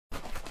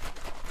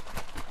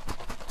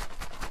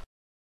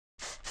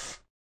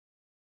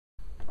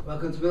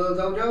Welcome to Middle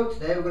Dojo.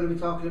 Today we're going to be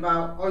talking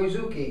about Oi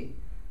Tsuki,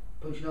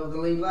 punching over the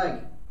lead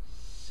leg.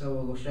 So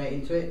we'll go straight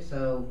into it.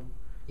 So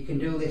you can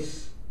do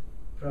this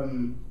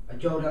from a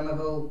Jodan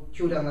level,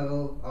 Chudan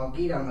level or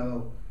Gedan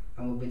level,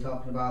 and we'll be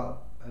talking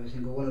about every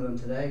single one of them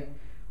today.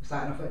 We're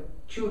starting off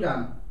at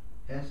Chudan.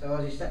 Yeah, so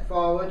as you step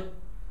forward,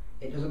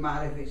 it doesn't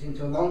matter if it's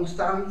into a long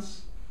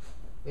stance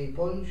where you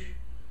punch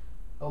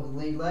over the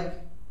lead leg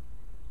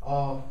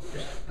or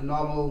just a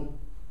normal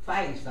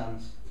fighting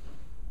stance.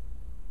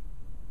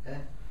 Yeah.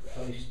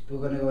 So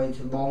we're going to go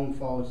into long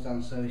forward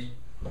stance, so he's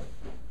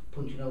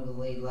punching over the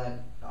lead leg.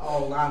 It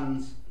all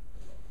lands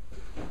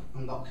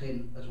and locks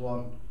in as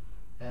one.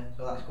 Yeah.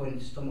 So that's going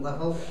into stomach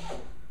level.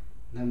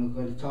 And then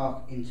we're going to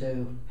talk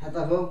into head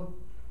level.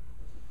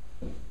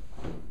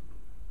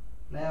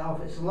 Now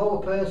if it's a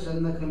lower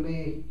person, they can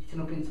be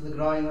hitting up into the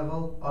groin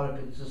level or up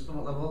into the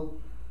stomach level.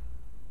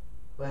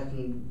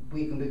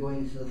 We can be going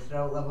into the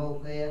throat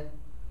level here.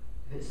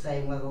 If it's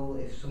same level,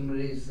 if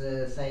somebody's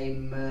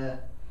same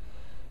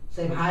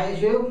height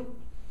as you,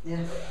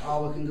 yeah,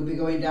 or we can be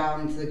going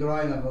down into the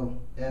groin level,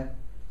 yeah.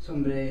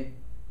 Somebody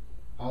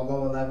or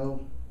lower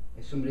level,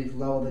 if somebody's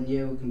lower than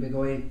you, we can be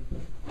going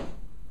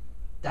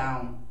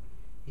down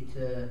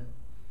into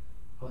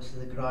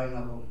obviously the groin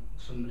level,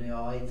 somebody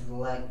or into the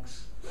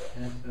legs,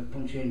 yeah. So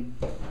punching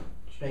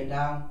straight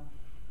down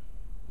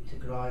into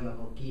groin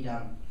level,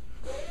 Gedan.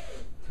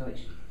 So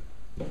it's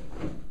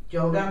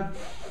Jodan,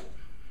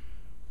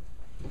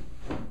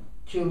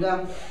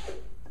 Chudan,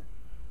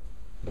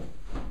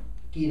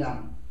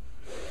 Gedan.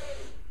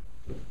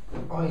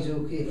 Oi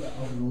Tsuki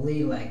over the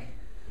lead leg.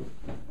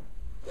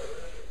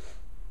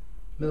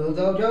 Middle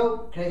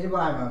Dojo, Crazy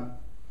Blind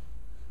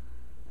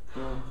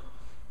Man.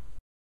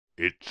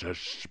 It's a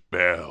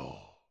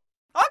spell.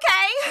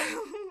 Okay.